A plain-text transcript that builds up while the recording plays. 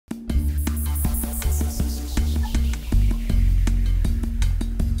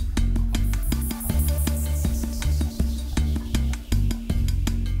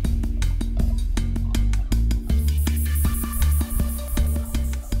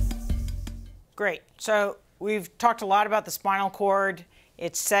Great. So we've talked a lot about the spinal cord,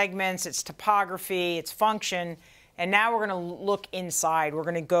 its segments, its topography, its function, and now we're going to look inside. We're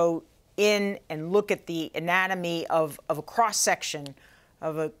going to go in and look at the anatomy of a cross-section,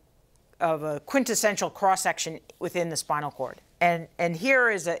 of a quintessential cross-section within the spinal cord. And here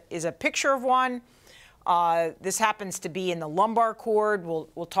is a picture of one. This happens to be in the lumbar cord.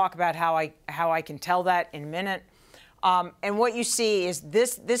 We'll talk about how I can tell that in a minute. And what you see is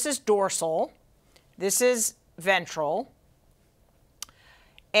this is dorsal, this is ventral,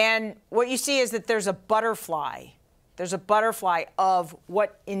 and what you see is that there's a butterfly. There's a butterfly of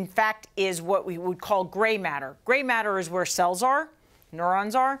what, in fact, is what we would call gray matter. Gray matter is where cells are,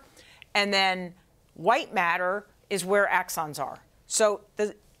 neurons are, and then white matter is where axons are. So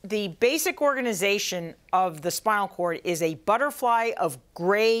the basic organization of the spinal cord is a butterfly of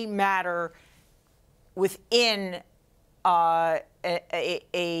gray matter within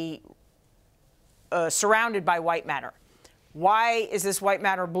surrounded by white matter. Why is this white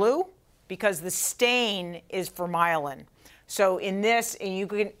matter blue? Because the stain is for myelin. So in this, and you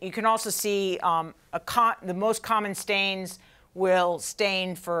can also see the most common stains will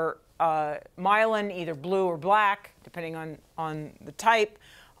stain for myelin, either blue or black, depending on the type.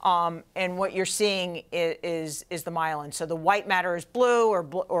 And what you're seeing is the myelin. So the white matter is blue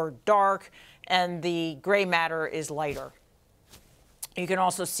or dark, and the gray matter is lighter. You can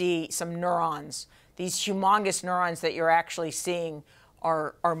also see some neurons. These humongous neurons that you're actually seeing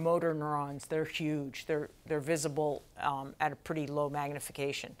are motor neurons. They're huge. They're visible at a pretty low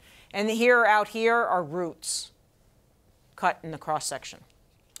magnification. And out here are roots cut in the cross-section.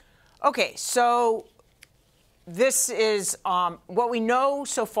 Okay, so this is what we know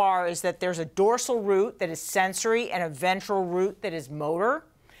so far is that there's a dorsal root that is sensory and a ventral root that is motor.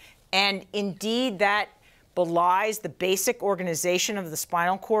 And indeed, that belies the basic organization of the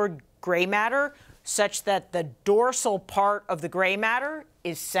spinal cord gray matter, such that the dorsal part of the gray matter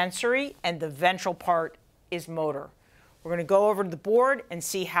is sensory and the ventral part is motor. We're going to go over to the board and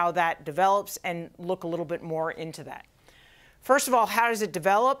see how that develops and look a little bit more into that. First of all, how does it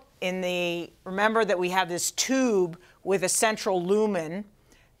develop? Remember that we have this tube with a central lumen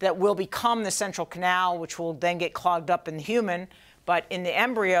that will become the central canal, which will then get clogged up in the human. But in the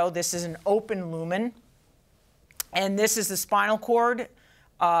embryo, this is an open lumen. And this is the spinal cord,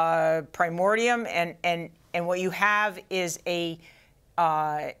 primordium. And what you have is an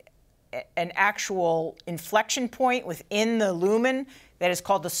actual inflection point within the lumen that is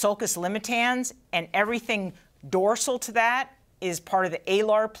called the sulcus limitans. And everything dorsal to that is part of the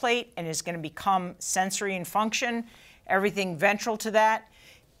alar plate and is going to become sensory and function. Everything ventral to that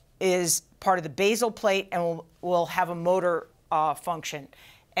is part of the basal plate and will have a motor function.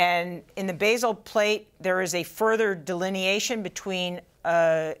 And in the basal plate, there is a further delineation between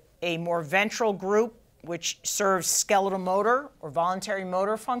a more ventral group, which serves skeletal motor or voluntary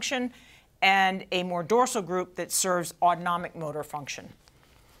motor function, and a more dorsal group that serves autonomic motor function.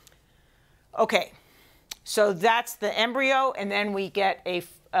 Okay, so that's the embryo, and then we get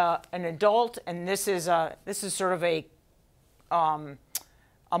an adult, and this is sort of a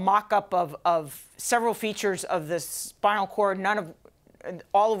mock-up of several features of the spinal cord,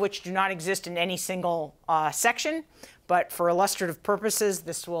 all of which do not exist in any single section, but for illustrative purposes,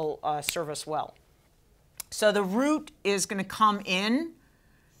 this will serve us well. So the root is going to come in.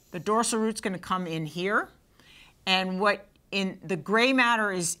 The dorsal root's going to come in here. And the gray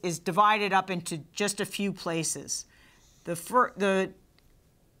matter is divided up into just a few places.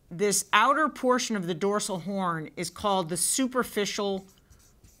 This outer portion of the dorsal horn is called the superficial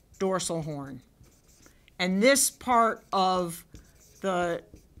dorsal horn. And this part of the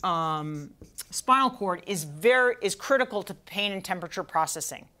spinal cord is critical to pain and temperature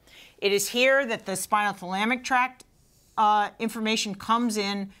processing. It is here that the spinal thalamic tract information comes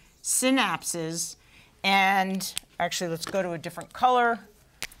in, synapses, and actually let's go to a different color.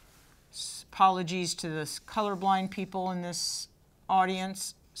 Apologies to the colorblind people in this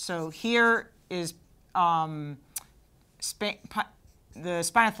audience. So here is the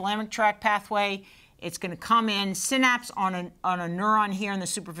spinal thalamic tract pathway. It's going to come in, synapse on a neuron here in the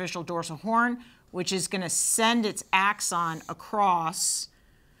superficial dorsal horn, which is going to send its axon across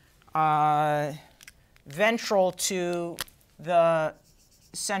ventral to the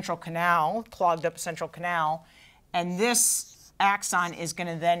central canal, clogged up central canal. And this axon is going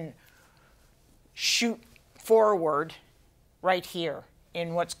to then shoot forward right here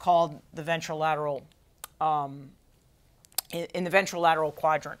in what's called the ventrolateral, in the ventrolateral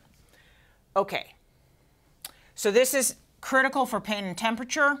quadrant. Okay. So this is critical for pain and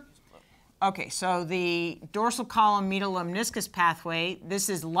temperature. Okay, so the dorsal column medial lemniscus pathway, this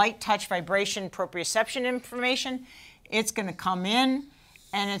is light touch vibration proprioception information. It's going to come in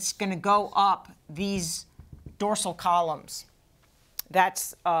and it's going to go up these dorsal columns.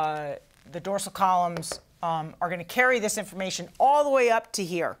 That's the dorsal columns are going to carry this information all the way up to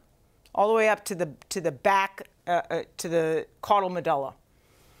here, all the way up to the back to the caudal medulla.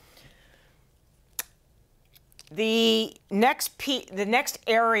 The next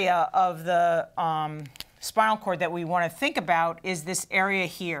area of the spinal cord that we want to think about is this area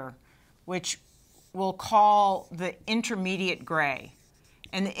here, which we'll call the intermediate gray.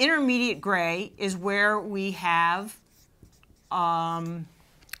 And the intermediate gray is where we have the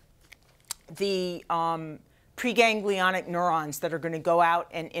preganglionic neurons that are going to go out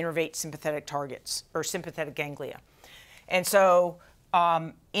and innervate sympathetic targets, or sympathetic ganglia. And so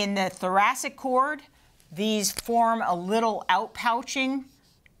in the thoracic cord, these form a little outpouching,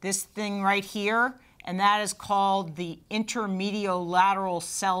 this thing right here, and that is called the intermediolateral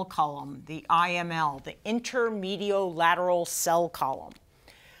cell column, the IML, the intermediolateral cell column.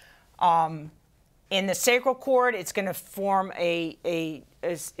 In the sacral cord, it's going to form it's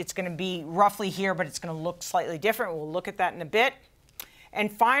going to be roughly here, but it's going to look slightly different. We'll look at that in a bit.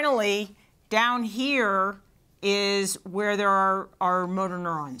 And finally, down here is where there are motor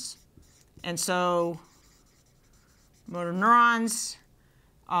neurons. And so motor neurons,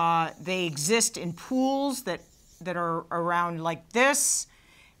 they exist in pools that are around like this.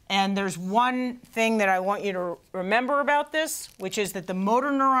 And there's one thing that I want you to remember about this, which is that the motor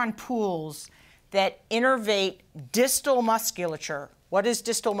neuron pools that innervate distal musculature. What is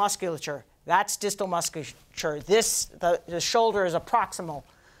distal musculature? That's distal musculature. The shoulder is a proximal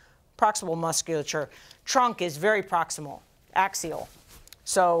musculature. Trunk is very proximal, axial.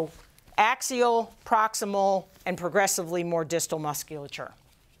 So axial, proximal, and progressively more distal musculature.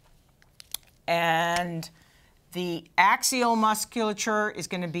 And the axial musculature is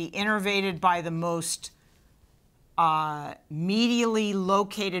going to be innervated by the most medially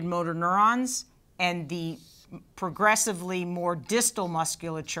located motor neurons, and the progressively more distal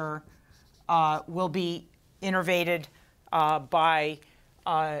musculature will be innervated by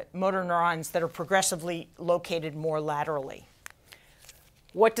motor neurons that are progressively located more laterally.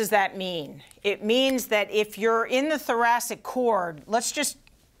 What does that mean? It means that if you're in the thoracic cord, let's just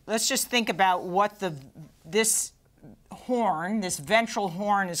think about what this horn, this ventral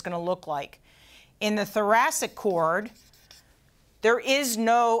horn, is going to look like. In the thoracic cord, there is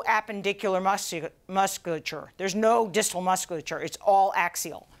no appendicular musculature. There's no distal musculature. It's all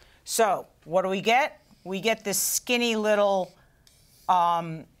axial. So what do we get? We get this skinny little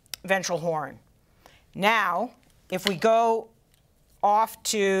ventral horn. Now, if we go off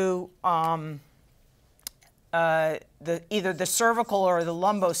to either the cervical or the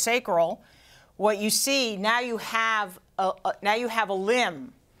lumbosacral, what you see, now you have a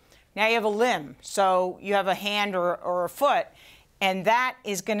limb. Now you have a limb. So you have a hand or a foot. And that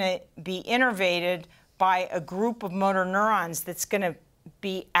is going to be innervated by a group of motor neurons that's going to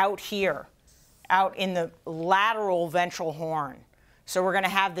be out here, out in the lateral ventral horn. So we're going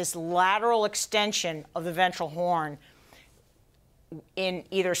to have this lateral extension of the ventral horn in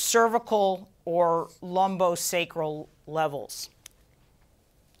either cervical or lumbosacral levels.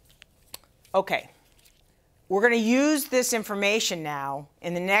 Okay. We're going to use this information now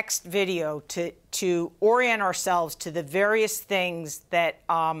in the next video to orient ourselves to the various things that,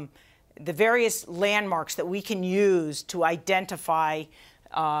 the various landmarks that we can use to identify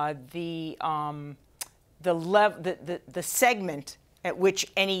the segment at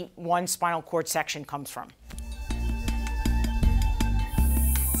which any one spinal cord section comes from.